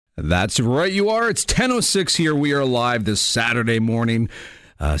That's right, you are. It's 10:06 here. We are live this Saturday morning.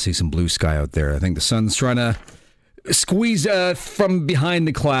 See some blue sky out there. I think the sun's trying to squeeze from behind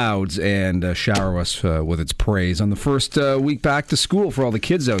the clouds and shower us with its praise on the first week back to school for all the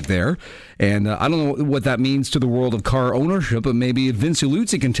kids out there. And I don't know what that means to the world of car ownership, but maybe Vince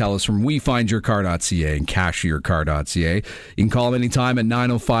Luzzi can tell us from WeFindYourCar.ca and CashYourCar.ca. You can call him anytime at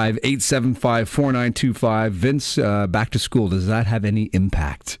 905-875-4925. Vince, back to school, does that have any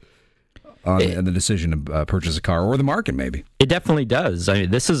impact on the decision to purchase a car or the market maybe? It definitely does. I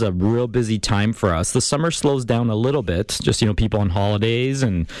mean, this is a real busy time for us. The summer slows down a little bit, just, people on holidays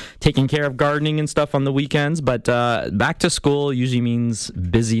and taking care of gardening and stuff on the weekends. But back to school usually means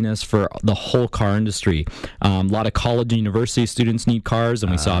busyness for the whole car industry. A lot of college and university students need cars,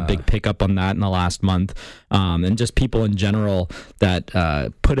 and we saw a big pickup on that in the last month. And just people in general that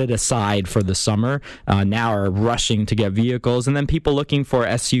put it aside for the summer now are rushing to get vehicles. And then people looking for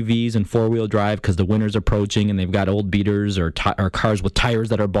SUVs and four-wheel drive because the winter's approaching and they've got old beaters or cars with tires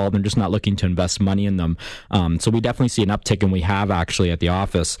that are bald and just not looking to invest money in them. So we definitely see an uptick, and we have actually at the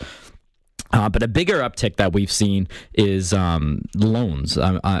office. But a bigger uptick that we've seen is loans.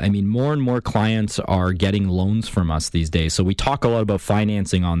 I mean, more and more clients are getting loans from us these days. So we talk a lot about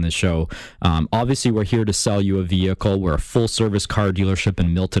financing on this show. Obviously, we're here to sell you a vehicle. We're a full-service car dealership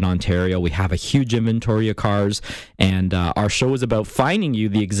in Milton, Ontario. We have a huge inventory of cars, and our show is about finding you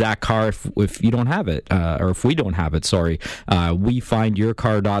the exact car if you don't have it, or if we don't have it, sorry.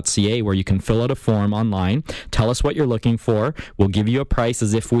 WeFindYourCar.ca, where you can fill out a form online, tell us what you're looking for. We'll give you a price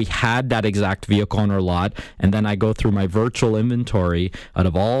as if we had that exact vehicle on our lot, and then I go through my virtual inventory out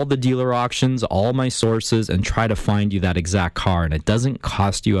of all the dealer auctions, all my sources, and try to find you that exact car, and it doesn't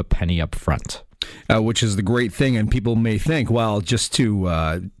cost you a penny up front. Which is the great thing, and people may think, well, just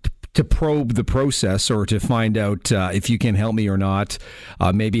to probe the process or to find out if you can help me or not,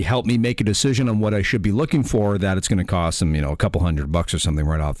 maybe help me make a decision on what I should be looking for, that it's going to cost them, a couple $100 or something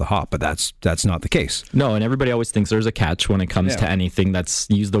right off the hop. But that's not the case. No, and everybody always thinks there's a catch when it comes to anything that's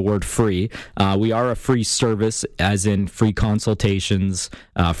use the word free. We are a free service, as in free consultations,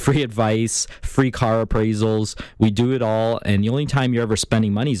 free advice, free car appraisals. We do it all, and the only time you're ever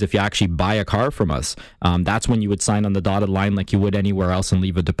spending money is if you actually buy a car from us. That's when you would sign on the dotted line like you would anywhere else and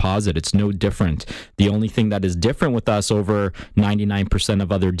leave a deposit. It's no different. The only thing that is different with us over 99%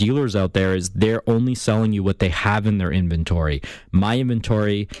 of other dealers out there is they're only selling you what they have in their inventory. My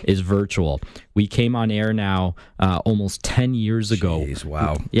inventory is virtual. We came on air now almost 10 years ago. Jeez,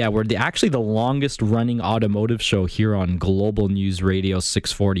 wow. Yeah, we're actually the longest running automotive show here on Global News Radio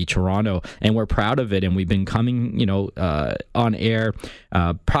 640 Toronto, and we're proud of it. And we've been coming, on air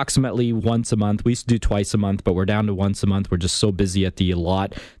approximately once a month. We used to do twice a month, but we're down to once a month. We're just so busy at the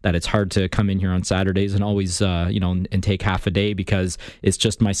lot that it's hard to come in here on Saturdays and always, and take half a day, because it's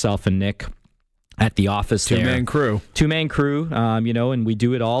just myself and Nick at the office. Two-man crew, and we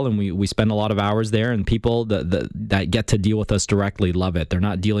do it all, and we spend a lot of hours there, and people that get to deal with us directly love it. They're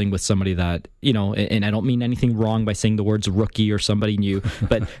not dealing with somebody that, and I don't mean anything wrong by saying the words rookie or somebody new,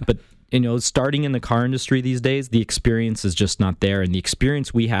 but starting in the car industry these days, the experience is just not there. And the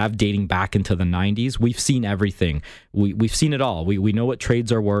experience we have dating back into the 90s, we've seen everything. We've seen it all. We know what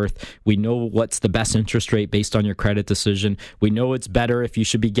trades are worth. We know what's the best interest rate based on your credit decision. We know it's better if you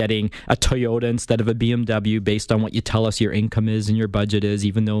should be getting a Toyota instead of a BMW based on what you tell us your income is and your budget is,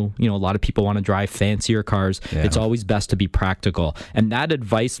 even though, a lot of people want to drive fancier cars. Yeah. It's always best to be practical. And that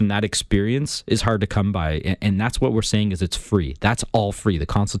advice and that experience is hard to come by. And that's what we're saying is it's free. That's all free. The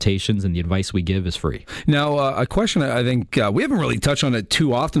consultations and the advice we give is free. Now, a question I think we haven't really touched on it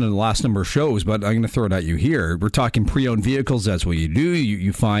too often in the last number of shows, but I'm going to throw it at you here. We're talking pre-owned vehicles. That's what you do.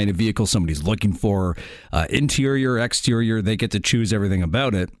 You find a vehicle somebody's looking for, interior, exterior. They get to choose everything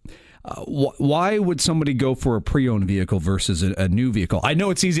about it. Why would somebody go for a pre-owned vehicle versus a new vehicle? I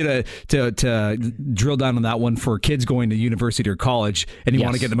know it's easy to drill down on that one for kids going to university or college, and you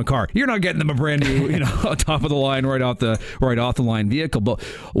want to get them a car. You're not getting them a brand new, top of the line, right off the line vehicle. But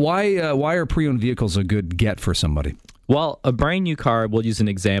why are pre-owned vehicles a good get for somebody? Well, a brand new car, we'll use an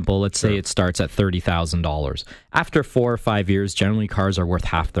example. Let's say it starts at $30,000. After 4 or 5 years, generally cars are worth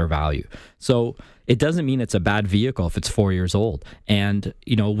half their value. So it doesn't mean it's a bad vehicle if it's 4 years old. And,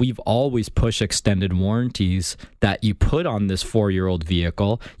 we've always pushed extended warranties that you put on this 4-year-old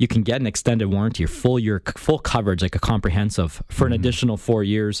vehicle. You can get an extended warranty, full coverage, like a comprehensive, for an additional 4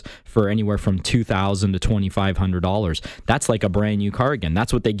 years for anywhere from $2,000 to $2,500. That's like a brand new car again.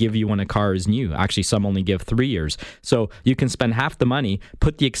 That's what they give you when a car is new. Actually, some only give 3 years. So you can spend half the money,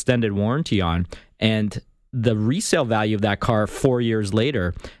 put the extended warranty on, and the resale value of that car 4 years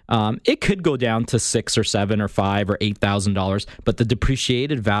later, it could go down to $6 or $7 or $5 or $8,000, but the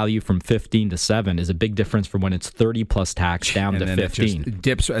depreciated value from 15 to 7 is a big difference from when it's 30 plus tax down to 15. It just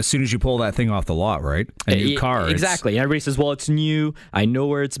dips as soon as you pull that thing off the lot, right? A new car. Exactly. Everybody says, well, it's new. I know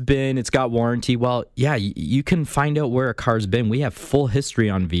where it's been. It's got warranty. Well, yeah, you can find out where a car's been. We have full history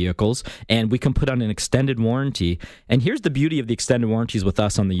on vehicles, and we can put on an extended warranty. And here's the beauty of the extended warranties with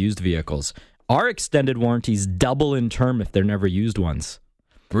us on the used vehicles. Our extended warranties double in term if they're never used ones.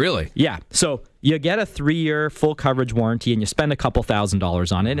 Really? Yeah. So you get a 3-year full coverage warranty and you spend a couple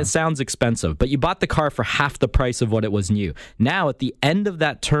 $1,000s on it. And it sounds expensive, but you bought the car for half the price of what it was new. Now, at the end of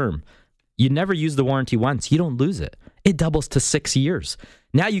that term, you never use the warranty once. You don't lose it. It doubles to 6 years.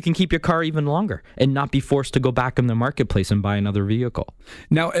 Now you can keep your car even longer and not be forced to go back in the marketplace and buy another vehicle.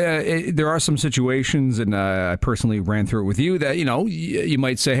 Now, there are some situations, and I personally ran through it with you, that, you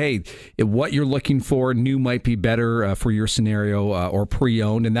might say, hey, what you're looking for, new might be better for your scenario or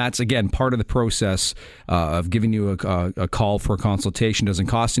pre-owned. And that's, again, part of the process of giving you a call for a consultation. Doesn't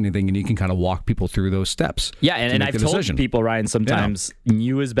cost anything, and you can kind of walk people through those steps. Yeah, and I've told people, Ryan, sometimes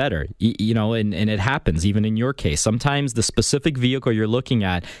new is better, and it happens, even in your case. Sometimes the specific vehicle you're looking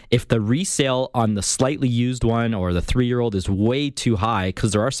at, if the resale on the slightly used one or the 3-year-old is way too high,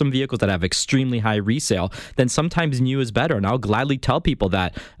 because there are some vehicles that have extremely high resale, then sometimes new is better. And I'll gladly tell people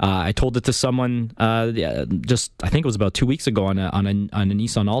that. I told it to someone I think it was about 2 weeks ago on a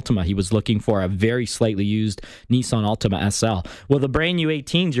Nissan Altima. He was looking for a very slightly used Nissan Altima SL. Well, the brand new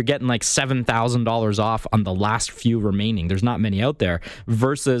 18s, you're getting like $7,000 off on the last few remaining. There's not many out there,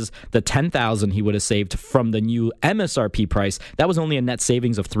 versus the $10,000 he would have saved from the new MSRP price. That was only a net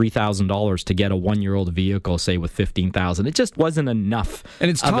savings of $3,000 to get a 1-year-old vehicle, say, with $15,000. It just wasn't enough.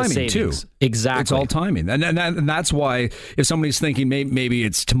 And it's timing too. Exactly. It's all timing, and that's why if somebody's thinking maybe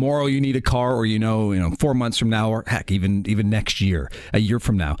it's tomorrow you need a car, or 4 months from now, or heck, even next year, a year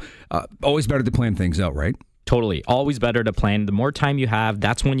from now, always better to plan things out, right? Totally. Always better to plan. The more time you have,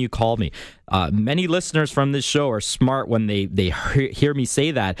 that's when you call me. Many listeners from this show are smart when they hear me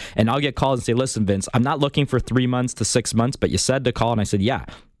say that, and I'll get called and say, listen, Vince, I'm not looking for 3 months to 6 months, but you said to call. And I said, yeah,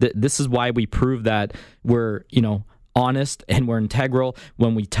 this is why we prove that we're, honest and we're integral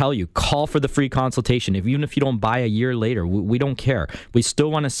when we tell you, call for the free consultation. Even if you don't buy a year later, we don't care. We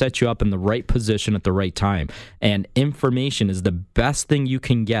still want to set you up in the right position at the right time. And information is the best thing you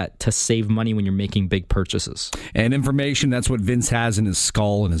can get to save money when you're making big purchases. And information, that's what Vince has in his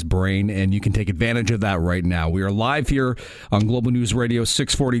skull and his brain, and you can take advantage of that right now. We are live here on Global News Radio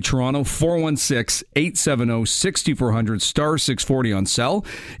 640 Toronto, 416-870-6400, star 640 on cell.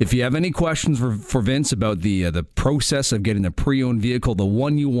 If you have any questions for Vince about the process of getting a pre-owned vehicle, the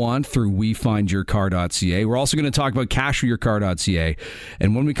one you want, through wefindyourcar.ca. We're also going to talk about cashforyourcar.ca.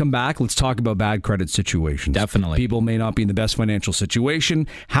 And when we come back, let's talk about bad credit situations. Definitely. People may not be in the best financial situation.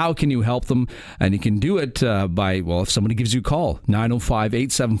 How can you help them? And you can do it if somebody gives you a call,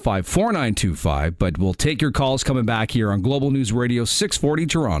 905-875-4925. But we'll take your calls coming back here on Global News Radio 640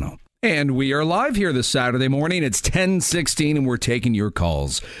 Toronto. And we are live here this Saturday morning. It's 10:16, and we're taking your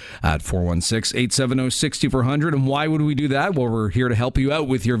calls at 416-870-6400. And why would we do that? Well, we're here to help you out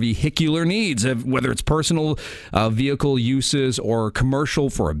with your vehicular needs, whether it's personal vehicle uses or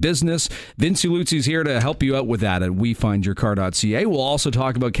commercial for a business. Vince Uluzzi is here to help you out with that at wefindyourcar.ca. We'll also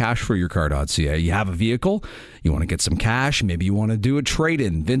talk about cashforyourcar.ca. You have a vehicle, you want to get some cash, maybe you want to do a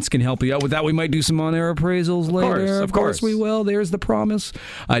trade-in. Vince can help you out with that. We might do some on-air appraisals later. Of course we will. There's the promise.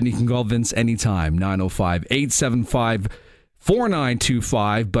 And you can call Vince anytime,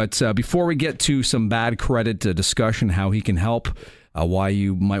 905-875-4925. But before we get to some bad credit discussion, how he can help, why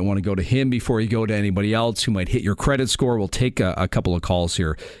you might want to go to him before you go to anybody else who might hit your credit score, we'll take a couple of calls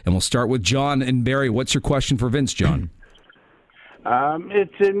here. And we'll start with John and Barrie. What's your question for Vince, John?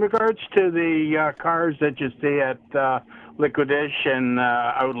 It's in regards to the cars that you see at liquidation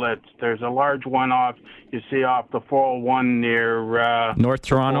outlets. There's a large one you see off the 401 near North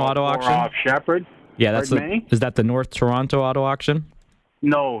Toronto Auto Auction off Shepherd. Yeah, is that the North Toronto Auto Auction?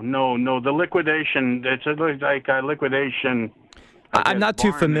 No. The liquidation. It's like a liquidation. I'm not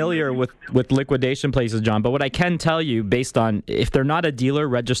too familiar with liquidation places, John, but what I can tell you, based on if they're not a dealer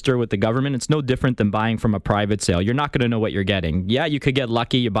registered with the government, it's no different than buying from a private sale. You're not going to know what you're getting. Yeah, you could get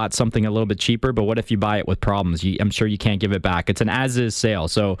lucky. You bought something a little bit cheaper, but what if you buy it with problems? I'm sure you can't give it back. It's an as-is sale.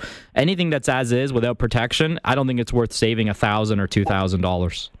 So anything that's as-is without protection, I don't think it's worth saving $1,000 or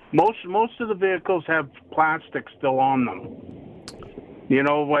 $2,000. Most of the vehicles have plastic still on them. You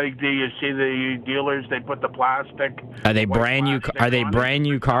know, like you see the dealers, they put the plastic. Are they brand new? Are they brand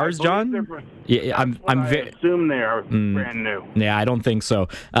new cars, John? Yeah, I assume they are brand new. Yeah, I don't think so.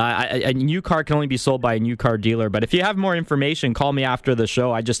 A new car can only be sold by a new car dealer. But if you have more information, call me after the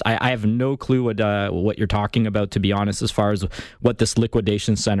show. I have no clue what you're talking about, to be honest, as far as what this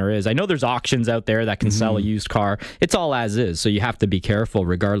liquidation center is. I know there's auctions out there that can sell a used car. It's all as is, so you have to be careful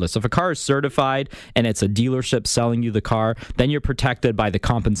regardless. If a car is certified and it's a dealership selling you the car, then you're protected by the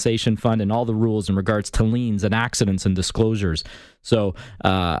compensation fund and all the rules in regards to liens and accidents and disclosures. So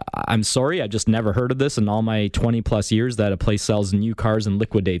I'm sorry, I just never heard of this in all my 20 plus years that a place sells new cars and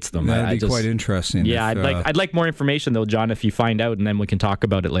liquidates them. That'd be quite interesting. Yeah, I'd like more information though, John, if you find out, and then we can talk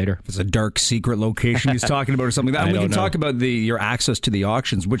about it later. If it's a dark secret location he's talking about or something like that. And we can talk about your access to the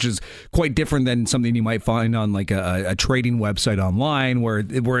auctions, which is quite different than something you might find on like a trading website online where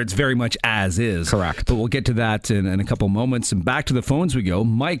it's very much as is. Correct. But we'll get to that in a couple moments. And back to the phones we go.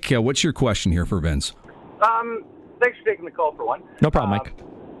 Mike, what's your question here for Vince? Thanks for taking the call for one. No problem, Mike.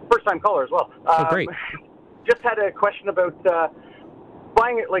 First-time caller as well. Great. Just had a question about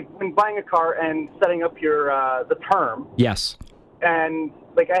when buying a car and setting up the term. Yes. And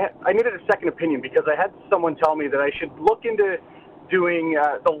I needed a second opinion because I had someone tell me that I should look into doing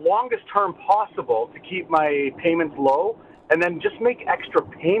the longest term possible to keep my payments low, and then just make extra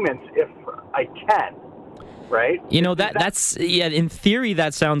payments if I can. Right? You know, that's in theory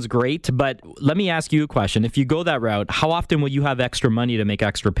that sounds great, but let me ask you a question. If you go that route, how often will you have extra money to make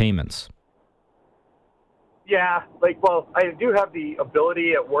extra payments? Yeah, I do have the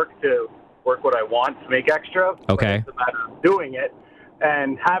ability at work to work what I want to make extra. Okay. It's a matter of doing it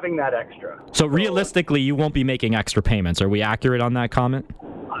and having that extra. So realistically, you won't be making extra payments. Are we accurate on that comment?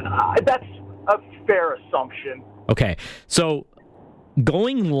 That's a fair assumption. Okay. So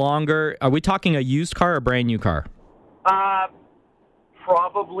going longer, are we talking a used car or a brand new car?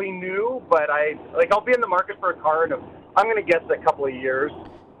 Probably new, but I'll be in the market for a car in I'm going to guess a couple of years.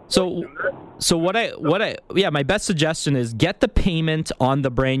 So my best suggestion is get the payment on the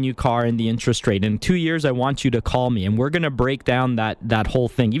brand new car and the interest rate. In 2 years, I want you to call me, and we're going to break down that whole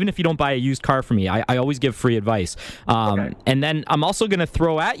thing. Even if you don't buy a used car from me, I always give free advice. Okay. And then I'm also going to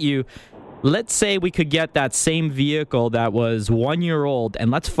throw at you, let's say we could get that same vehicle that was 1 year old,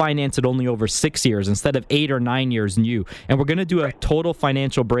 and let's finance it only over 6 years instead of 8 or 9 years new. And we're going to do a total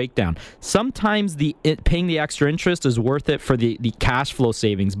financial breakdown. Sometimes paying the extra interest is worth it for the cash flow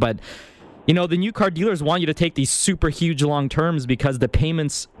savings. But, you know, the new car dealers want you to take these super huge long terms because the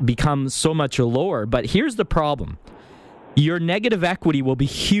payments become so much lower. But here's the problem. Your negative equity will be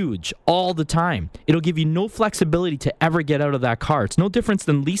huge all the time. It'll give you no flexibility to ever get out of that car. It's no difference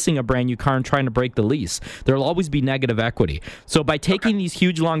than leasing a brand new car and trying to break the lease. There'll always be negative equity. So by taking these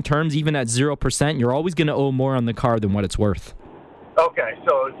huge long terms, even at 0%, you're always going to owe more on the car than what it's worth. Okay,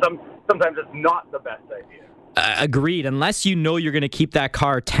 so sometimes it's not the best idea. Agreed. Unless you know you're going to keep that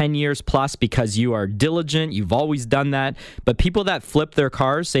car 10 years plus because you are diligent, you've always done that. But people that flip their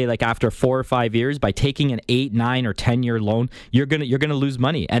cars, say like after 4 or 5 years, by taking an 8, 9, or 10-year loan, you're gonna lose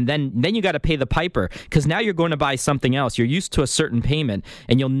money, and then you got to pay the piper because now you're going to buy something else. You're used to a certain payment,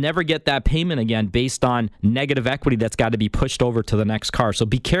 and you'll never get that payment again based on negative equity that's got to be pushed over to the next car. So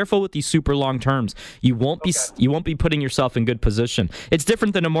be careful with these super long terms. You won't be putting yourself in good position. It's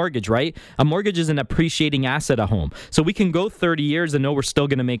different than a mortgage, right? A mortgage is an appreciating asset at home. So we can go 30 years and know we're still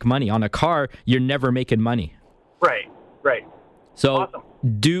going to make money. On a car, you're never making money. Right. So awesome.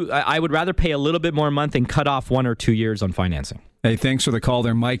 I would rather pay a little bit more a month and cut off 1 or 2 years on financing. Hey, thanks for the call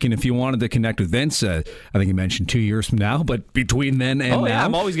there, Mike. And if you wanted to connect with Vince, I think you mentioned 2 years from now, but between then and now. Yeah,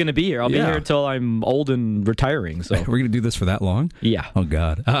 I'm always going to be here. I'll be here until I'm old and retiring. So we're going to do this for that long? Yeah. Oh,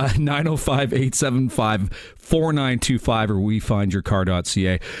 God. 905-875-4925 or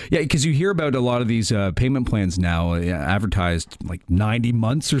wefindyourcar.ca. Yeah, because you hear about a lot of these payment plans now advertised like 90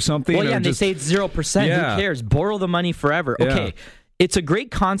 months or something. Well, yeah, and they say it's 0%. Yeah. Who cares? Borrow the money forever. Yeah. Okay, it's a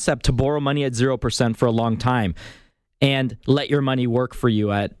great concept to borrow money at 0% for a long time and let your money work for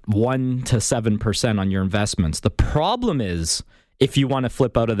you at 1 to 7% on your investments. The problem is, if you want to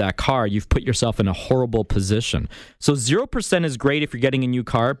flip out of that car, you've put yourself in a horrible position. So 0% is great if you're getting a new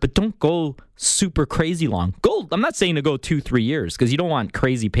car, but don't go super crazy long. I'm not saying to go 2-3 years because you don't want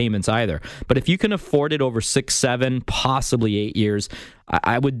crazy payments either. But if you can afford it over 6, 7, possibly 8 years,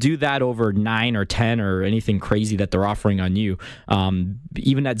 I would do that over 9 or 10 or anything crazy that they're offering on you,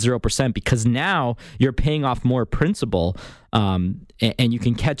 even at 0%, because now you're paying off more principal and you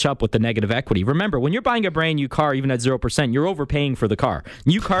can catch up with the negative equity. Remember, when you're buying a brand new car, even at 0%, you're overpaying for the car.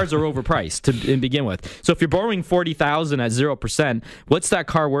 New cars are overpriced to begin with. So if you're borrowing $40,000 at 0%, what's that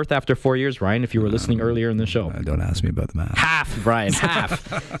car worth after 4 years, Ryan? Brian, if you were listening earlier in the show. Don't ask me about the math. Half, Brian,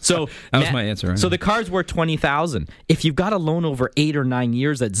 half. So that was my answer. Right? So the car's worth $20,000. If you've got a loan over 8 or 9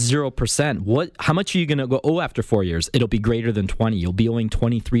 years at 0%, how much are you going to go owe after 4 years? It'll be greater than 20. You'll be owing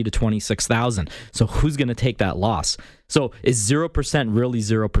 23 to 26,000. So who's going to take that loss? So is 0% really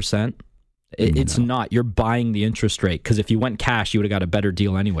 0%? It's not. You're buying the interest rate, because if you went cash, you would have got a better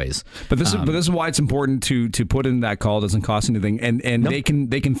deal anyways. But this is why it's important to put in that call. It doesn't cost anything, and they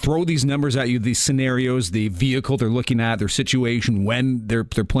can throw these numbers at you, these scenarios, the vehicle they're looking at, their situation when they're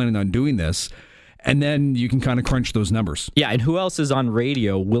planning on doing this. And then you can kind of crunch those numbers. Yeah, and who else is on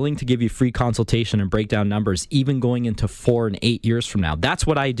radio willing to give you free consultation and break down numbers, even going into 4 and 8 years from now? That's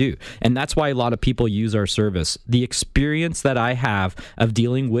what I do, and that's why a lot of people use our service. The experience that I have of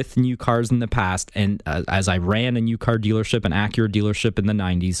dealing with new cars in the past, and as I ran a new car dealership, an Acura dealership in the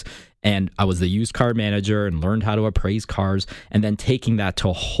 90s, and I was the used car manager and learned how to appraise cars, and then taking that to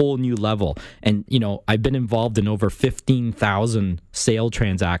a whole new level. And, I've been involved in over 15,000 sale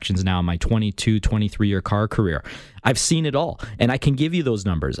transactions now in my 22, 23-year car career. I've seen it all, and I can give you those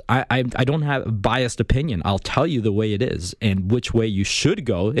numbers. I don't have a biased opinion. I'll tell you the way it is and which way you should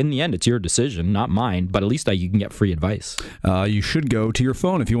go. In the end, it's your decision, not mine, but at least you can get free advice. You should go to your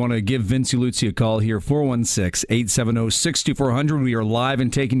phone if you want to give Vince Iuluzzi a call here, 416-870-6400. We are live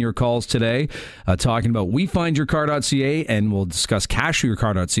and taking your calls today, talking about WeFindYourCar.ca, and we'll discuss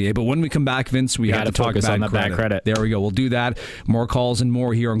CashForYourCar.ca. But when we come back, Vince, we have to talk about bad credit. There we go. We'll do that. More calls and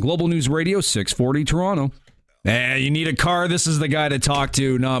more here on Global News Radio, 640 Toronto. You need a car, this is the guy to talk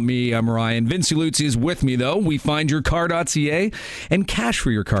to, not me. I'm Ryan. Vince Iuluzzi is with me, though. WeFindYourCar.ca and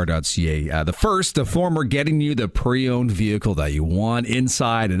CashForYourCar.ca. The former getting you the pre-owned vehicle that you want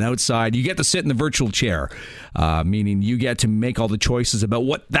inside and outside. You get to sit in the virtual chair, meaning you get to make all the choices about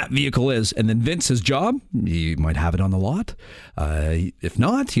what that vehicle is. And then Vince's job, you might have it on the lot. If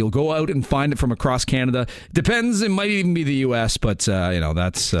not, he'll go out and find it from across Canada. Depends, it might even be the U.S., but,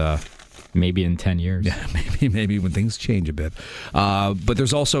 that's... Maybe in 10 years. Yeah, maybe when things change a bit. But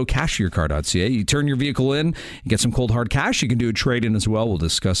there's also CashForYourCar.ca. You turn your vehicle in, get some cold hard cash. You can do a trade-in as well. We'll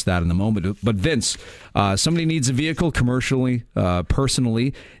discuss that in a moment. But Vince, somebody needs a vehicle commercially,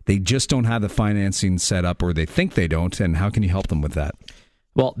 personally. They just don't have the financing set up, or they think they don't. And how can you help them with that?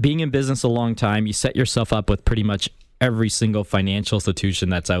 Well, being in business a long time, you set yourself up with pretty much every single financial institution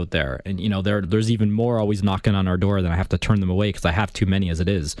that's out there. And, there's even more always knocking on our door than I have to turn them away because I have too many as it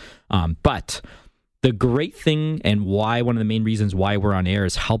is. But the great thing, and one of the main reasons why we're on air,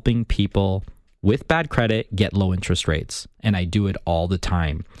 is helping people with bad credit get low interest rates. And I do it all the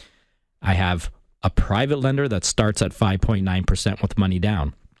time. I have a private lender that starts at 5.9% with money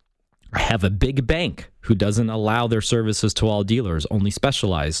down. I have a big bank who doesn't allow their services to all dealers, only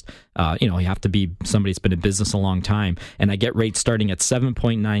specialized. You have to be somebody that's been in business a long time. And I get rates starting at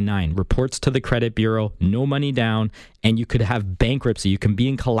 7.99. Reports to the credit bureau, no money down, and you could have bankruptcy. You can be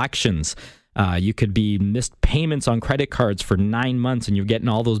in collections. You could be missed payments on credit cards for 9 months, and you're getting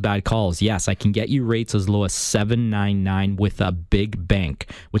all those bad calls. Yes, I can get you rates as low as 7.99 with a big bank,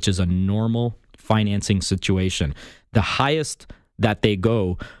 which is a normal financing situation. The highest that they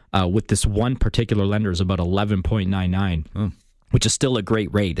go with this one particular lender is about 11.99, which is still a great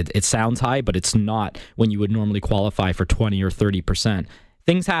rate. It sounds high, but it's not when you would normally qualify for 20 or 30%.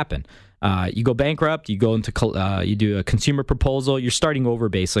 Things happen. You go bankrupt, you go into you do a consumer proposal, you're starting over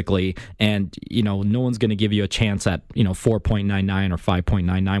basically, and no one's going to give you a chance at 4.99 or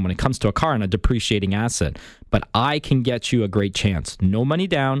 5.99 when it comes to a car and a depreciating asset. But I can get you a great chance. No money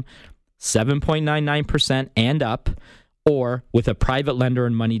down, 7.99% and up, or with a private lender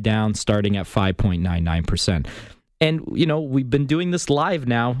and money down starting at 5.99%. And, we've been doing this live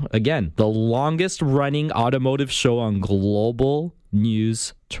now. Again, the longest running automotive show on Global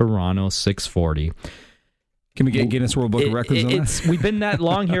News Toronto 640. Can we get Guinness World Book of Records on that? We've been that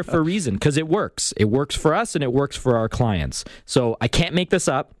long here for a reason, because it works. It works for us and it works for our clients. So I can't make this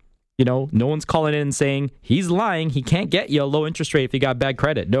up. No one's calling in and saying, he's lying, he can't get you a low interest rate if you got bad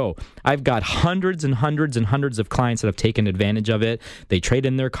credit. No, I've got hundreds and hundreds and hundreds of clients that have taken advantage of it. They trade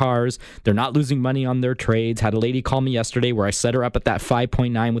in their cars. They're not losing money on their trades. Had a lady call me yesterday where I set her up at that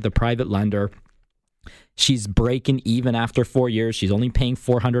 5.9 with a private lender. She's breaking even after 4 years. She's only paying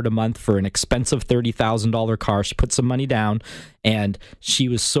 $400 a month for an expensive $30,000 car. She put some money down, and she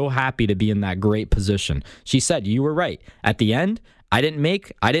was so happy to be in that great position. She said, you were right. At the end, I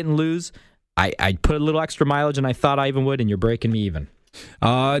didn't lose. I put a little extra mileage and I thought I even would, and you're breaking me even.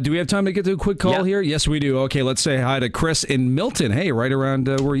 Do we have time to get to a quick call here? Yes, we do. Okay, let's say hi to Chris in Milton. Hey, right around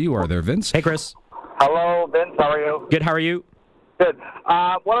where you are there, Vince. Hey, Chris. Hello, Vince. How are you? Good. How are you? Good.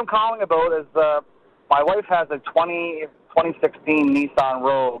 What I'm calling about is my wife has a 2016 Nissan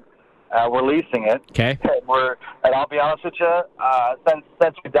Rogue, We're leasing it. Okay. And I'll be honest with you,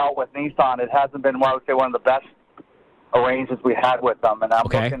 since we dealt with Nissan, it hasn't been, I would say, one of the best arrangements we had with them. And I'm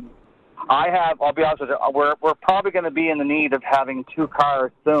looking. I'll be honest with you, we're probably going to be in the need of having 2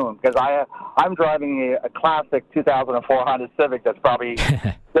 cars soon, because I'm driving a classic 2004 Honda Civic that's probably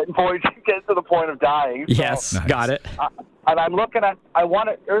getting to the point of dying. Yes, so, got it. And I'm looking at,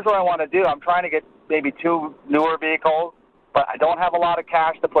 here's what I want to do. I'm trying to get maybe 2 newer vehicles, but I don't have a lot of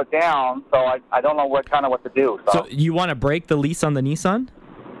cash to put down, so I don't know what to do. So you want to break the lease on the Nissan?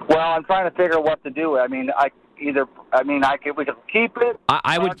 Well, I'm trying to figure what to do. I mean, we could keep it.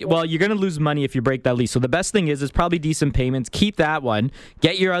 I would. Well, you're going to lose money if you break that lease. So the best thing is probably decent payments. Keep that one.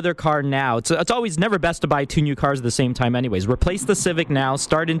 Get your other car now. It's always never best to buy 2 new cars at the same time anyways. Replace the Civic now.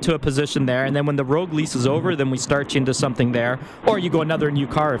 Start into a position there. And then when the Rogue lease is over, then we start you into something there. Or you go another new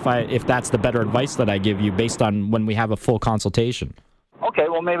car if that's the better advice that I give you based on when we have a full consultation. Okay,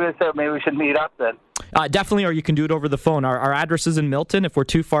 well, maybe we should meet up then. Definitely, or you can do it over the phone. Our address is in Milton. If we're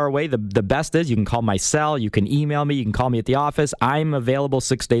too far away, the best is you can call my cell, you can email me, you can call me at the office. I'm available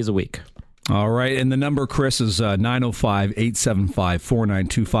 6 days a week. All right, and the number, Chris, is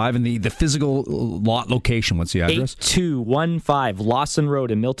 905-875-4925. And the physical lot location, what's the address? 8215 Lawson Road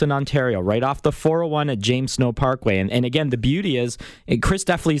in Milton, Ontario, right off the 401 at James Snow Parkway. And again, the beauty is, Chris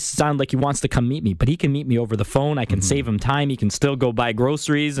definitely sounds like he wants to come meet me, but he can meet me over the phone. I can save him time. He can still go buy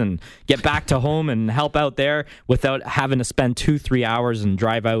groceries and get back to home and help out there without having to spend 2-3 hours and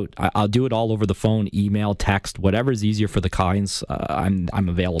drive out. I'll do it all over the phone, email, text, whatever's easier for the clients. I'm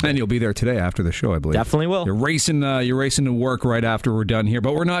available. And you'll be there today after the show, I believe. Definitely will. You're racing to work right after we're done here,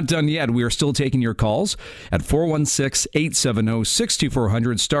 but we're not done yet. We are still taking your calls at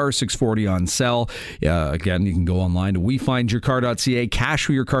 416-870-6240, star 640 on cell. Again, you can go online to wefindyourcar.ca,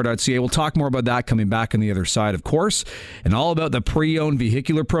 cashforyourcar.ca. We'll talk more about that coming back on the other side, of course, and all about the pre-owned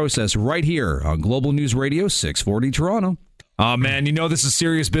vehicular process right here on Global News Radio 640 Toronto. Oh, man, this is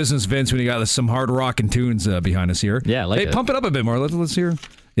serious business, Vince, when you got some hard rockin' tunes behind us here. Yeah, it. Pump it up a bit more. Let's hear.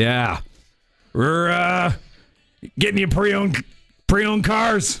 Yeah. We're getting you pre-owned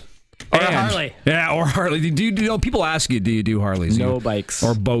cars. Or a Harley. Yeah, or Harley. Do you people ask you, do you do Harleys? No bikes.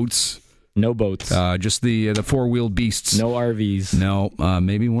 Or boats? No boats. Just the four-wheeled beasts. No RVs. No,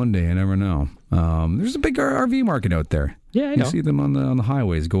 maybe one day. I never know. There's a big RV market out there. Yeah, I know. You see them on the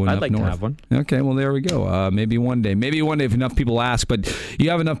highways going up north. I'd like to have one. Okay, well, there we go. Maybe one day. Maybe one day if enough people ask. But you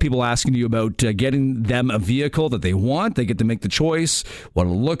have enough people asking you about getting them a vehicle that they want. They get to make the choice, what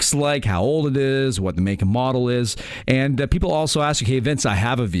it looks like, how old it is, what the make and model is. And people also ask you, hey, Vince, I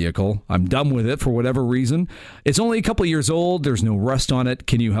have a vehicle. I'm done with it for whatever reason. It's only a couple of years old. There's no rust on it.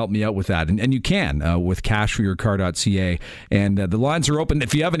 Can you help me out with that? And you can with cashforyourcar.ca. And the lines are open.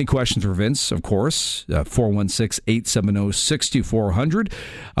 If you have any questions for Vince, of course, 416-870-6400.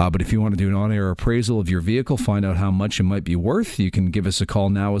 But if you want to do an on-air appraisal of your vehicle, find out how much it might be worth, you can give us a call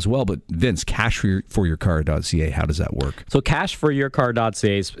now as well. But Vince, cashforyourcar.ca, how does that work? So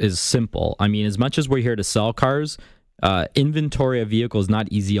cashforyourcar.ca is simple. I mean, as much as we're here to sell cars, inventory of vehicles is not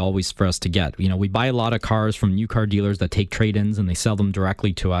easy always for us to get. We buy a lot of cars from new car dealers that take trade-ins and they sell them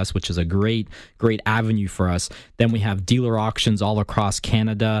directly to us, which is a great avenue for us. Then we have dealer auctions all across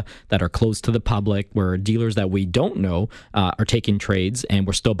Canada that are closed to the public, where dealers that we don't know are taking trades and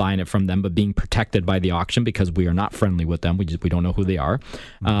we're still buying it from them, but being protected by the auction because we are not friendly with them. We don't know who they are.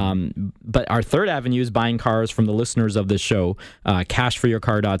 But our third avenue is buying cars from the listeners of this show,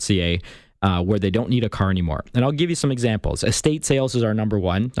 cashforyourcar.ca. Where they don't need a car anymore. And I'll give you some examples. Estate sales is our number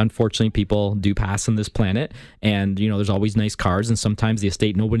one. Unfortunately, people do pass on this planet, and there's always nice cars, and sometimes the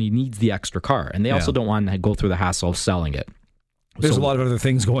estate, nobody needs the extra car, and they also don't want to go through the hassle of selling it. There's a lot of other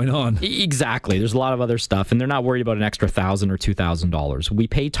things going on. Exactly. There's a lot of other stuff, and they're not worried about an extra $1,000 or $2,000. We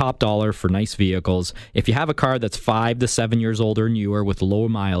pay top dollar for nice vehicles. If you have a car that's 5 to 7 years old or newer with low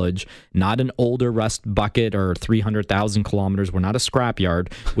mileage, not an older rust bucket or 300,000 kilometers, we're not a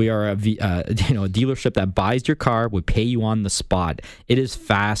scrapyard. We are a dealership that buys your car. We pay you on the spot. It is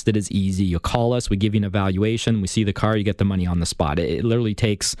fast. It is easy. You call us. We give you an evaluation. We see the car. You get the money on the spot. It literally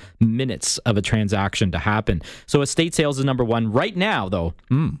takes minutes of a transaction to happen. So estate sales is number one. Right now, though,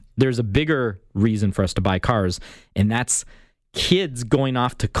 there's a bigger reason for us to buy cars, and that's kids going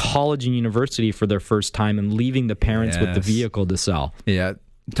off to college and university for their first time and leaving the parents with the vehicle to sell. Yeah.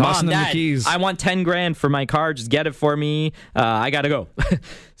 Tossing them the keys. I want $10,000 for my car. Just get it for me. I got to go.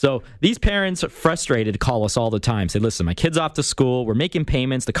 So these parents are frustrated, call us all the time. Say, listen, my kid's off to school. We're making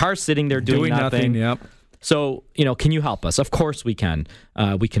payments. The car's sitting there doing nothing. Yep. So, can you help us? Of course we can.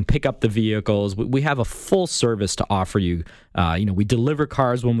 We can pick up the vehicles. We have a full service to offer you. We deliver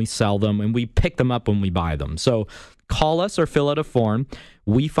cars when we sell them, and we pick them up when we buy them. So call us or fill out a form.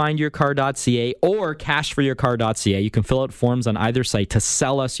 WeFindYourCar.ca or CashForYourCar.ca. You can fill out forms on either site to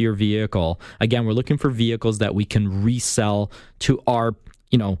sell us your vehicle. Again, we're looking for vehicles that we can resell to our,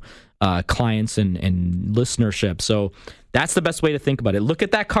 clients and listenership. So that's the best way to think about it. Look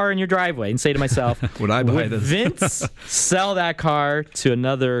at that car in your driveway and say to myself, would I buy this? Vince sell that car to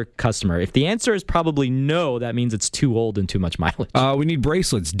another customer? If the answer is probably no, that means it's too old and too much mileage. We need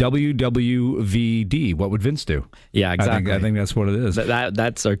bracelets. WWVD. What would Vince do? Yeah, exactly. I think that's what it is.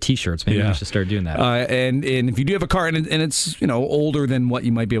 That's our T-shirts. Maybe we should start doing that. And if you do have a car and it's older than what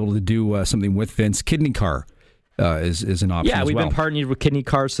you might be able to do something with, Vince, Kidney Car is an option. Yeah, we've been partnered with Kidney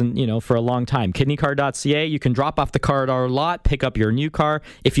Cars for a long time. KidneyCar.ca. You can drop off the car at our lot, pick up your new car.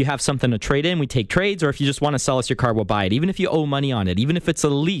 If you have something to trade in, we take trades, or if you just want to sell us your car, we'll buy it. Even if you owe money on it, even if it's a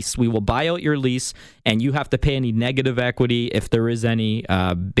lease, we will buy out your lease, and you have to pay any negative equity, if there is any,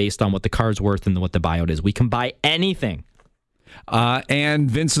 based on what the car's worth and what the buyout is. We can buy anything. And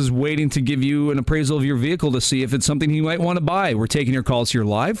Vince is waiting to give you an appraisal of your vehicle to see if it's something he might want to buy. We're taking your calls here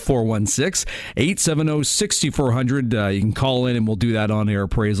live, 416-870-6400. You can call in and we'll do that on-air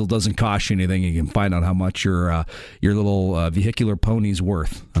appraisal. Doesn't cost you anything. You can find out how much your little vehicular pony's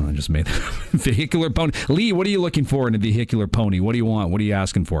worth. Oh, I just made that up. Vehicular pony. Lee, what are you looking for in a vehicular pony? What do you want? What are you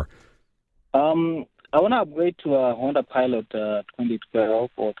asking for? I want to upgrade to a Honda Pilot 2012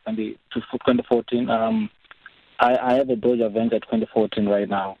 or 2014. I have a Dodge Avenger 2014 right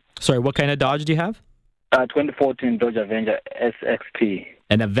now. Sorry, what kind of Dodge do you have? 2014 Dodge Avenger SXT.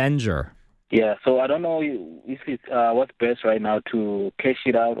 An Avenger? Yeah, so I don't know if it's what's best right now, to cash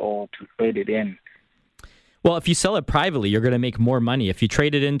it out or to trade it in. Well, if you sell it privately, you're going to make more money. If you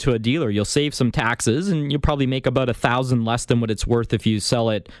trade it into a dealer, you'll save some taxes, and you'll probably make about $1,000 less than what it's worth if you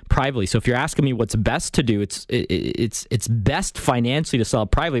sell it privately. So if you're asking me what's best to do, it's best financially to sell it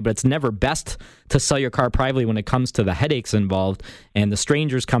privately, but it's never best to sell your car privately when it comes to the headaches involved and the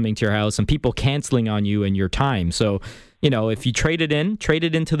strangers coming to your house and people canceling on you and your time. So, if you trade it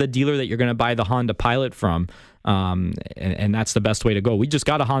into the dealer that you're going to buy the Honda Pilot from. And that's the best way to go. We just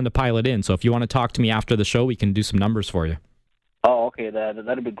got a Honda Pilot in, so if you want to talk to me after the show, we can do some numbers for you. Oh, okay.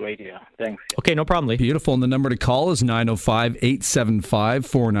 That'd be great, yeah. Thanks. Okay, no problem, Lee. Beautiful. And the number to call is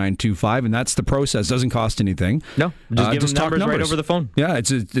 905-875-4925, and that's the process. Doesn't cost anything. No, just give him numbers right over the phone. Yeah,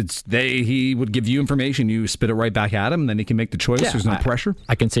 he would give you information. You spit it right back at him, and then he can make the choice. Yeah, there's no pressure.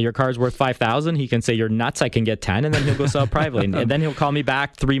 I can say your car's worth $5,000. He can say you're nuts. I can get 10, and then he'll go sell it privately. And then he'll call me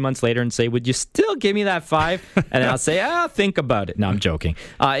back 3 months later and say, "Would you still give me that $5?" And then I'll say, think about it. No, I'm joking.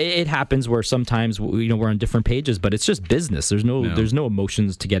 It happens where sometimes we're on different pages, but it's just business. There's no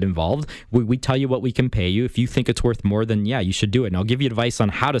emotions to get involved. We tell you what we can pay you. If you think it's worth more, then you should do it. And I'll give you advice on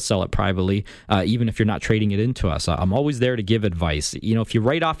how to sell it privately, even if you're not trading it into us. I'm always there to give advice. If you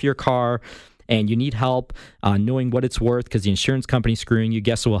write off your car and you need help knowing what it's worth because the insurance company's screwing you,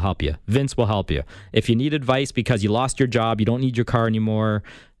 guess who will help you? Vince will help you. If you need advice because you lost your job, you don't need your car anymore,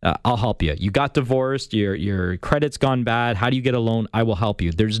 I'll help you. You got divorced, your credit's gone bad, how do you get a loan? I will help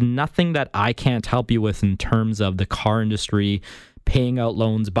you. There's nothing that I can't help you with in terms of the car industry, paying out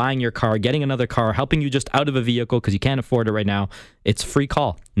loans, buying your car, getting another car, helping you just out of a vehicle because you can't afford it right now. It's free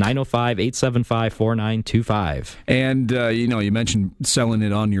call, 905-875-4925. And, you mentioned selling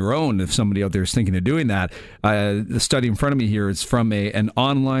it on your own if somebody out there is thinking of doing that. The study in front of me here is from an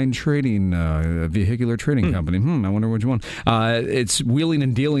online trading, vehicular trading company. I wonder which one. It's wheeling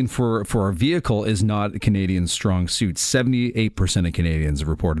and dealing for our vehicle is not Canadians' strong suit. 78% of Canadians have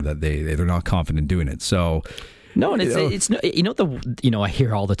reported that they're not confident doing it. So... No, and it's I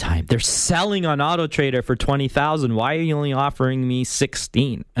hear all the time, they're selling on AutoTrader for $20,000. Why are you only offering me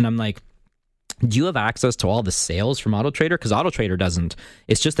 $16,000? And I'm like, do you have access to all the sales from AutoTrader? Because AutoTrader doesn't.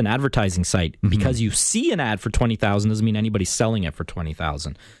 It's just an advertising site. Mm-hmm. Because you see an ad for $20,000 doesn't mean anybody's selling it for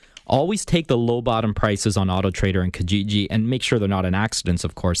 $20,000. Always take the low bottom prices on AutoTrader and Kijiji and make sure they're not in accidents,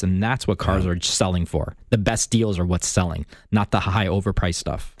 of course, and that's what cars are selling for. The best deals are what's selling, not the high overpriced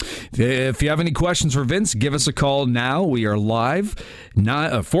stuff. If you have any questions for Vince, give us a call now. We are live,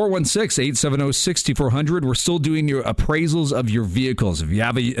 416-870-6400. We're still doing your appraisals of your vehicles. If you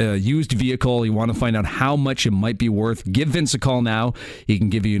have a used vehicle, you want to find out how much it might be worth, give Vince a call now. He can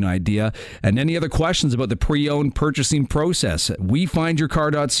give you an idea. And any other questions about the pre-owned purchasing process,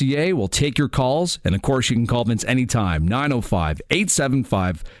 WeFindYourCar.ca. We'll take your calls, and of course, you can call Vince anytime,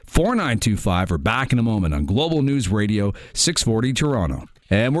 905-875-4925. We're back in a moment on Global News Radio, 640 Toronto.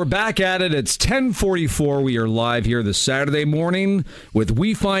 And we're back at it. It's 10:44. We are live here this Saturday morning with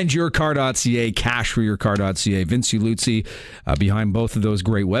WeFindYourCar.ca, CashForYourCar.ca. Vince Uluzzi behind both of those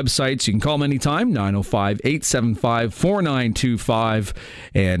great websites. You can call him anytime, 905-875-4925,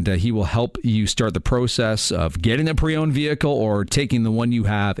 and he will help you start the process of getting a pre-owned vehicle or taking the one you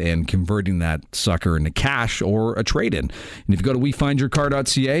have and converting that sucker into cash or a trade-in. And if you go to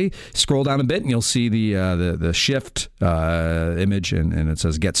WeFindYourCar.ca, scroll down a bit and you'll see the shift image, and it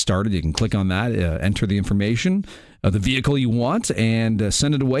says get started. You can click on that, enter the information of the vehicle you want, and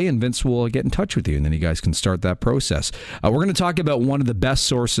send it away, and Vince will get in touch with you, and then you guys can start that process. We're going to talk about one of the best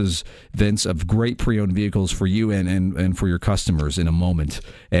sources, Vince, of great pre-owned vehicles for you and for your customers in a moment.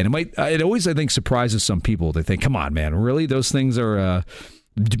 And it always, I think, surprises some people. They think, come on, man, really? Those things are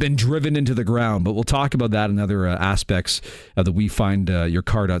been driven into the ground. But we'll talk about that and other aspects of the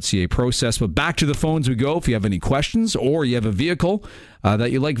WeFindYourCar.ca process. But back to the phones we go. If you have any questions or you have a vehicle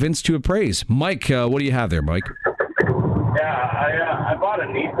that you'd like Vince to appraise. Mike, what do you have there, Mike? Yeah, I bought a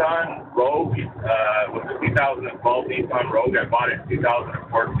Nissan Rogue. It was a 2012 Nissan Rogue. I bought it in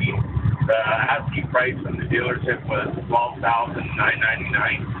 2014. The asking price from the dealership was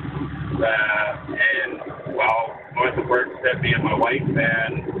 $12,999. And well, we went to purchase it, me and my wife,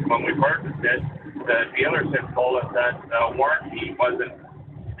 and when we purchased it, the dealership told us that the warranty wasn't,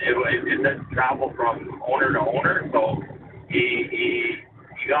 it didn't travel from owner to owner, so he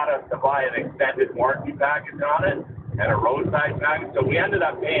got us to buy an extended warranty package on it and a roadside package, so we ended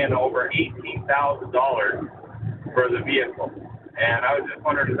up paying over $18,000 for the vehicle. And I was just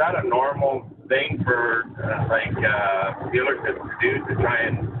wondering, is that a normal thing for dealerships to do to try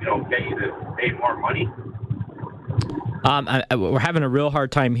and get you to pay more money? We're having a real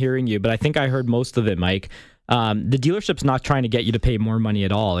hard time hearing you, but I think I heard most of it, Mike. The dealership's not trying to get you to pay more money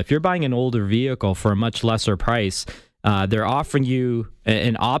at all. If you're buying an older vehicle for a much lesser price, they're offering you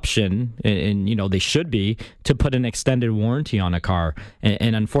an option, and they should be, to put an extended warranty on a car.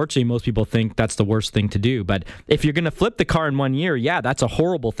 And unfortunately, most people think that's the worst thing to do. But if you're going to flip the car in 1 year, yeah, that's a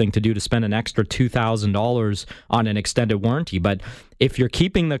horrible thing to do, to spend an extra $2,000 on an extended warranty. But if you're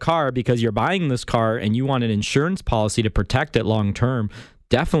keeping the car because you're buying this car and you want an insurance policy to protect it long term,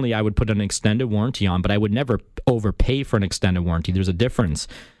 definitely I would put an extended warranty on, but I would never overpay for an extended warranty. There's a difference.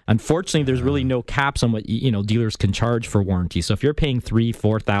 Unfortunately, there's really no caps on what dealers can charge for warranty. So if you're paying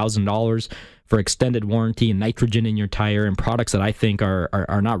 $3,000-$4,000 for extended warranty and nitrogen in your tire and products that I think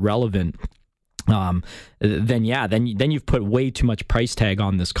are not relevant, then you've put way too much price tag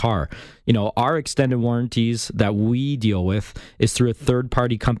on this car. Our extended warranties that we deal with is through a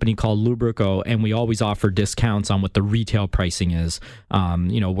third-party company called Lubrico, and we always offer discounts on what the retail pricing is.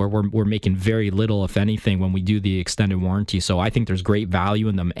 We're making very little, if anything, when we do the extended warranty. So I think there's great value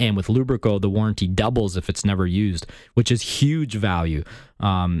in them. And with Lubrico, the warranty doubles if it's never used, which is huge value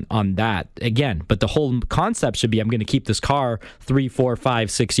on that. Again, but the whole concept should be, I'm going to keep this car 3, 4,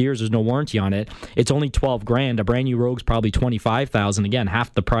 5, 6 years. There's no warranty on it. It's only $12,000. A brand new Rogue's probably $25,000. Again,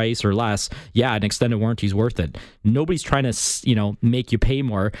 half the price or less. Yeah, an extended warranty is worth it. Nobody's trying to, make you pay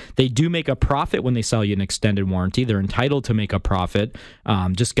more. They do make a profit when they sell you an extended warranty. They're entitled to make a profit.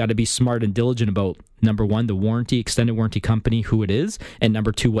 Just got to be smart and diligent about, number one, the warranty, extended warranty company, who it is, and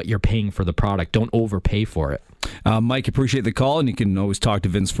number two, what you're paying for the product. Don't overpay for it. Mike, appreciate the call, and you can always talk to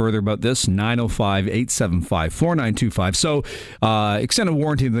Vince further about this, 905-875-4925. So extended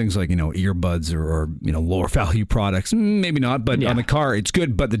warranty, things like, earbuds or lower value products, maybe not, but on the car, it's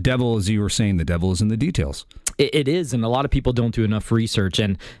good. But the devil, as you were saying, the devil is in the details. It is, and a lot of people don't do enough research.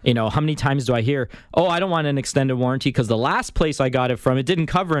 And, how many times do I hear, I don't want an extended warranty because the last place I got it from, it didn't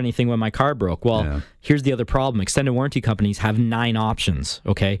cover anything when my car broke. Well, Here's the other problem. Extended warranty companies have 9 options,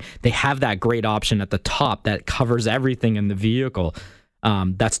 okay? They have that great option at the top that covers everything in the vehicle.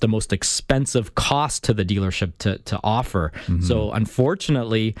 That's the most expensive cost to the dealership to offer. Mm-hmm. So,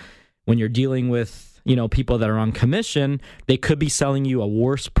 unfortunately, when you're dealing with people that are on commission, they could be selling you a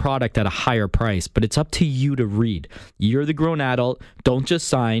worse product at a higher price, but it's up to you to read. You're the grown adult. Don't just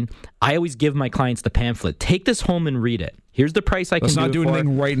sign. I always give my clients the pamphlet. Take this home and read it. Here's the price I can do it for. Let's not do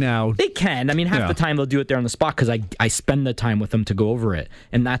anything right now. They can. Half the time they'll do it there on the spot because I spend the time with them to go over it.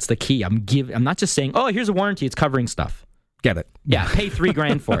 And that's the key. I'm not just saying, here's a warranty. It's covering stuff. Get it. Yeah, pay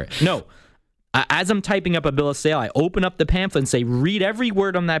 $3,000 for it. No. As I'm typing up a bill of sale, I open up the pamphlet and say, read every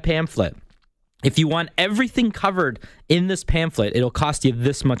word on that pamphlet. If you want everything covered in this pamphlet, it'll cost you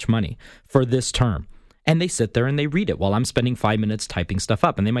this much money for this term. And they sit there and they read it while I'm spending 5 minutes typing stuff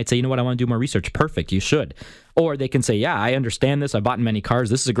up. And they might say, you know what, I want to do more research. Perfect, you should. Or they can say, yeah, I understand this. I bought in many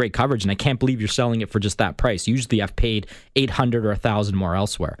cars. This is a great coverage, and I can't believe you're selling it for just that price. Usually I've paid $800 or $1,000 more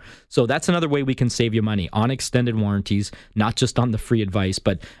elsewhere. So that's another way we can save you money on extended warranties, not just on the free advice,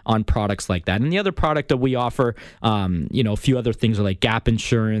 but on products like that. And the other product that we offer, a few other things are like gap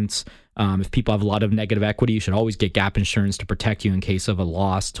insurance. If people have a lot of negative equity, you should always get gap insurance to protect you in case of a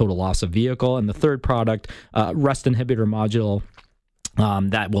total loss of vehicle. And the third product, rust inhibitor module,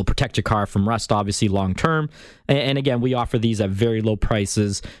 that will protect your car from rust, obviously, long term. And again, we offer these at very low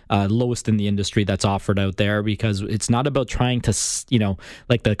prices, lowest in the industry that's offered out there, because it's not about trying to,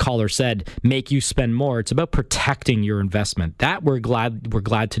 like the caller said, make you spend more. It's about protecting your investment. That we're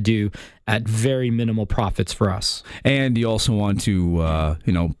glad to do at very minimal profits for us. And you also want to,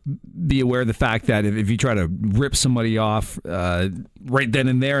 be aware of the fact that if you try to rip somebody off right then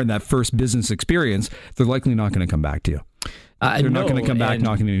and there in that first business experience, they're likely not going to come back to you. They're not going to come back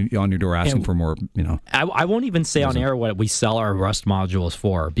knocking on your door asking for more, I won't even say on air what we sell our rust modules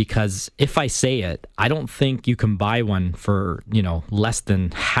for, because if I say it, I don't think you can buy one for, less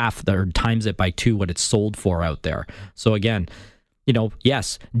than half or times it by 2 what it's sold for out there. So again,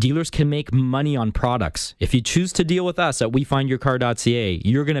 yes, dealers can make money on products. If you choose to deal with us at wefindyourcar.ca,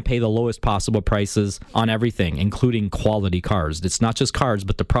 you're going to pay the lowest possible prices on everything, including quality cars. It's not just cars,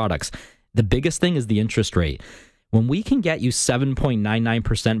 but the products. The biggest thing is the interest rate. When we can get you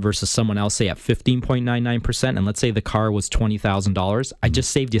 7.99% versus someone else, say at 15.99%, and let's say the car was $20,000, I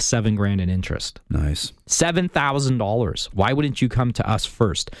just saved you $7,000 in interest. Nice. $7,000. Why wouldn't you come to us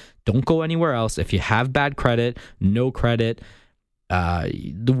first? Don't go anywhere else. If you have bad credit, no credit,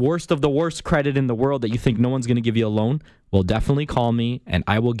 the worst of the worst credit in the world that you think no one's going to give you a loan, well, definitely call me, and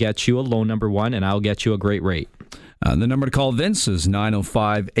I will get you a loan, number one, and I'll get you a great rate. The number to call Vince is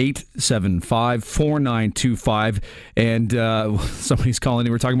 905-875-4925. And somebody's calling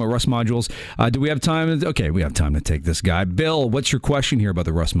in. We're talking about rust modules. Do we have time? Okay, we have time to take this guy. Bill, what's your question here about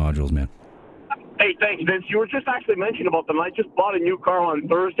the rust modules, man? Hey, thanks, Vince. You were just actually mentioning about them. I just bought a new car on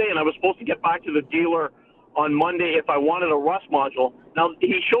Thursday, and I was supposed to get back to the dealer on Monday if I wanted a rust module. Now,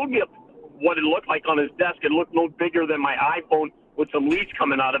 he showed me what it looked like on his desk. It looked no bigger than my iPhone with some leads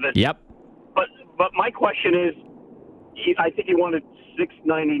coming out of it. Yep. But my question is, I think he wanted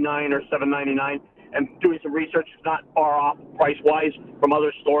 $6.99 or $7.99, and doing some research, it's not far off price-wise from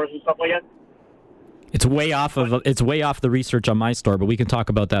other stores and stuff like that. It's way off the research on my store, but we can talk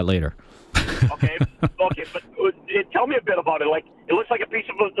about that later. Okay, but tell me a bit about it. Like, it looks like a piece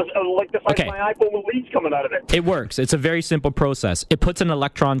of like the size of my iPhone with leads coming out of it. It works. It's a very simple process. It puts an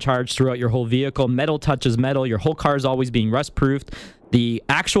electron charge throughout your whole vehicle. Metal touches metal. Your whole car is always being rust-proofed. The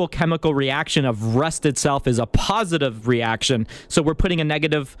actual chemical reaction of rust itself is a positive reaction, so we're putting a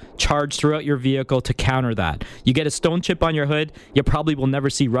negative charge throughout your vehicle to counter that. You get a stone chip on your hood, you probably will never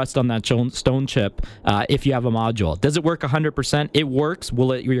see rust on that stone chip if you have a module. Does it work 100%? It works.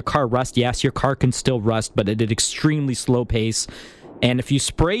 Will your car rust? Yes, your car can still rust, but at an extremely slow pace. And if you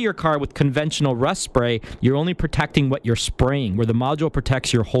spray your car with conventional rust spray, you're only protecting what you're spraying, where the module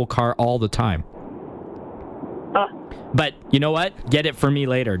protects your whole car all the time. But you know what? Get it for me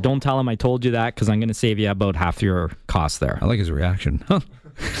later. Don't tell him I told you that, because I'm going to save you about half your cost there. I like his reaction. Huh.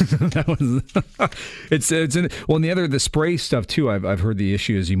 That was the spray stuff too. I've heard the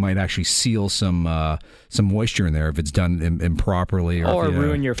issue is you might actually seal some moisture in there if it's done improperly, or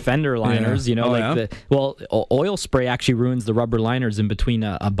ruin your fender liners. Yeah. Oil spray actually ruins the rubber liners in between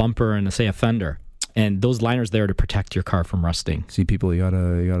a bumper and a fender. And those liners there to protect your car from rusting. See, people, you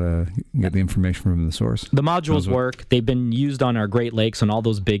gotta get the information from the source. The modules work. They've been used on our Great Lakes and all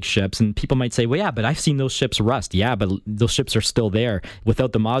those big ships. And people might say, well, yeah, but I've seen those ships rust. Yeah, but those ships are still there.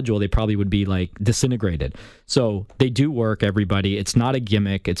 Without the module, they probably would be like disintegrated. So they do work, everybody. It's not a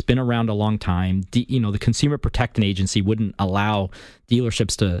gimmick. It's been around a long time. The Consumer Protection Agency wouldn't allow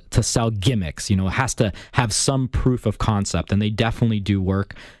dealerships to sell gimmicks. It has to have some proof of concept, and they definitely do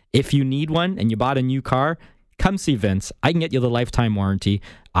work. If you need one and you bought a new car, come see Vince. I can get you the lifetime warranty.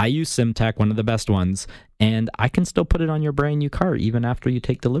 I use SimTech, one of the best ones, and I can still put it on your brand new car even after you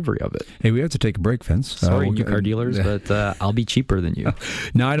take delivery of it. Hey, we have to take a break, Vince. Sorry, new car dealers, but I'll be cheaper than you.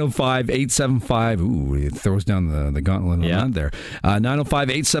 905-875. Ooh, it throws down the gauntlet on that there.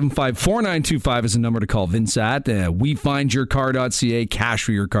 905-875-4925 is the number to call Vince at. WeFindYourCar.ca,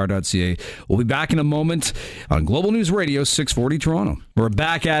 CashForYourCar.ca. We'll be back in a moment on Global News Radio, 640 Toronto. We're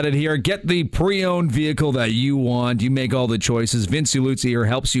back at it here. Get the pre-owned vehicle that you want. You make all the choices. Vince Iuluzzi here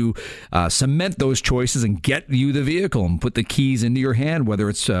helping helps you cement those choices and get you the vehicle and put the keys into your hand, whether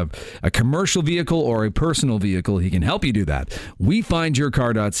it's a commercial vehicle or a personal vehicle. He can help you do that.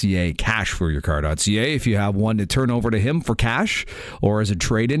 WeFindYourCar.ca, cashforyourcar.ca. If you have one to turn over to him for cash or as a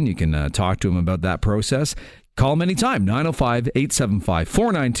trade-in, you can talk to him about that process. Call him anytime,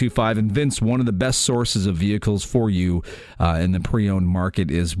 905-875-4925. And Vince, one of the best sources of vehicles for you in the pre-owned market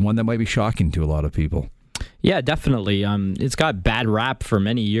is one that might be shocking to a lot of people. Yeah, definitely. It's got bad rap for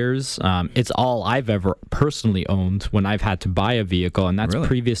many years. It's all I've ever personally owned when I've had to buy a vehicle, and that's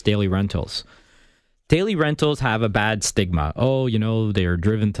previous daily rentals. Daily rentals have a bad stigma. Oh, they're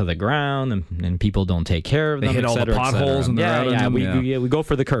driven to the ground and people don't take care of them. They hit all the potholes and we go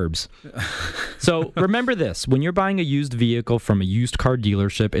for the curbs. So remember this. When you're buying a used vehicle from a used car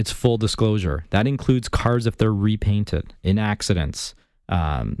dealership, it's full disclosure. That includes cars if they're repainted, in accidents,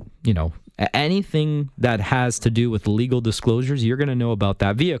 anything that has to do with legal disclosures, you're going to know about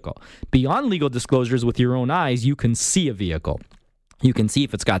that vehicle. Beyond legal disclosures, with your own eyes, you can see a vehicle. You can see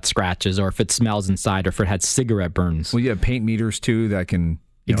if it's got scratches or if it smells inside or if it had cigarette burns. Well, you have paint meters, too, that can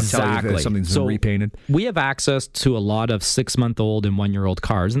tell you if something's been repainted. We have access to a lot of 6-month-old and 1-year-old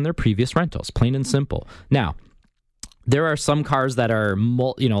cars and their previous rentals, plain and simple. Now, there are some cars that are,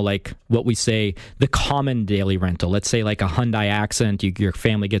 like what we say, the common daily rental. Let's say like a Hyundai Accent, your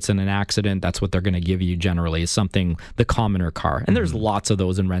family gets in an accident, that's what they're going to give you generally, is something, the commoner car. And there's lots of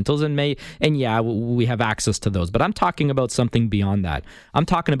those in rentals, and we have access to those. But I'm talking about something beyond that. I'm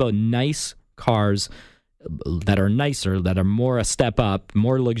talking about nice cars that are nicer, that are more a step up,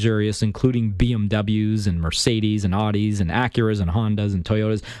 more luxurious, including BMWs and Mercedes and Audis and Acuras and Hondas and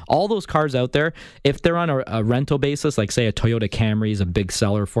Toyotas. All those cars out there, if they're on a rental basis, like say a Toyota Camry is a big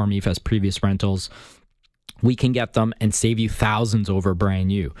seller for me if it has previous rentals, we can get them and save you thousands over brand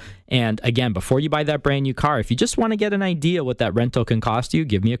new. And again, before you buy that brand new car, if you just want to get an idea what that rental can cost you,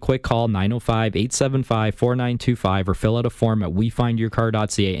 give me a quick call, 905-875-4925, or fill out a form at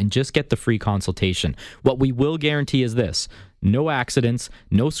WeFindYourCar.ca and just get the free consultation. What we will guarantee is this: no accidents,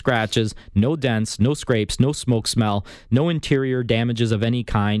 no scratches, no dents, no scrapes, no smoke smell, no interior damages of any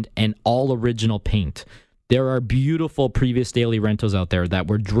kind, and all original paint. There are beautiful previous daily rentals out there that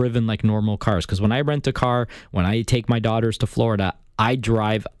were driven like normal cars. Because when I rent a car, when I take my daughters to Florida, I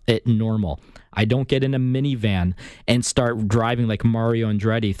drive it normal. I don't get in a minivan and start driving like Mario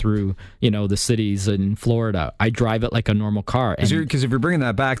Andretti through, the cities in Florida. I drive it like a normal car. Because if you're bringing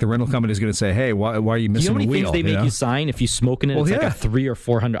that back, the rental company is going to say, hey, why are you missing a wheel? Do you know how many things they make you sign if you smoke in it? It's like a $300 or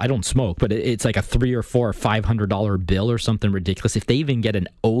 $400. I don't smoke, but it's like a $300 or $400 or $500 bill or something ridiculous if they even get an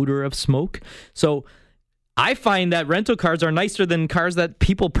odor of smoke. So I find that rental cars are nicer than cars that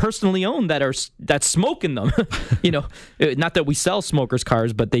people personally own that smoke in them. Not that we sell smokers'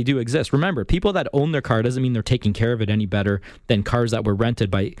 cars, but they do exist. Remember, people that own their car doesn't mean they're taking care of it any better than cars that were rented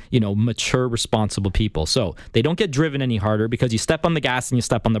by, mature, responsible people. So they don't get driven any harder because you step on the gas and you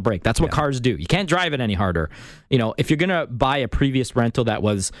step on the brake. That's what cars do. You can't drive it any harder. If you're going to buy a previous rental that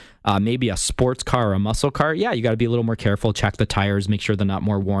was maybe a sports car or a muscle car, you got to be a little more careful, check the tires, make sure they're not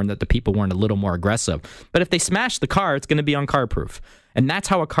more worn, that the people weren't a little more aggressive. But if they smash the car, it's going to be on CarProof. And that's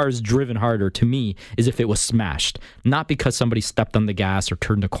how a car is driven harder to me, is if it was smashed. Not because somebody stepped on the gas or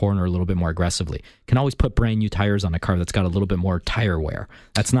turned a corner a little bit more aggressively. You can always put brand new tires on a car that's got a little bit more tire wear.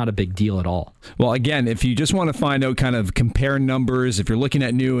 That's not a big deal at all. Well, again, if you just want to find out, kind of compare numbers, if you're looking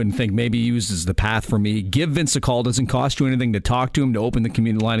at new and think maybe used is the path for me, give Vince a call. It doesn't cost you anything to talk to him, to open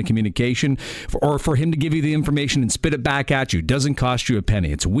the line of communication, or for him to give you the information and spit it back at you. It doesn't cost you a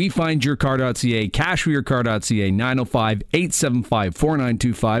penny. It's WeFindYourCar.ca, cashforyourcar.ca, 905-875-4925.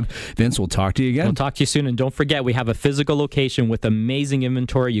 Vince, we'll talk to you again. We'll talk to you soon. And don't forget, we have a physical location with amazing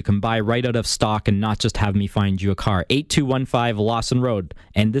inventory you can buy right out of stock and not just have me find you a car. 8215 Lawson Road.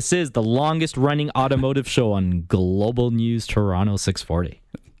 And this is the longest running automotive show on Global News Toronto 640.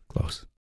 Close.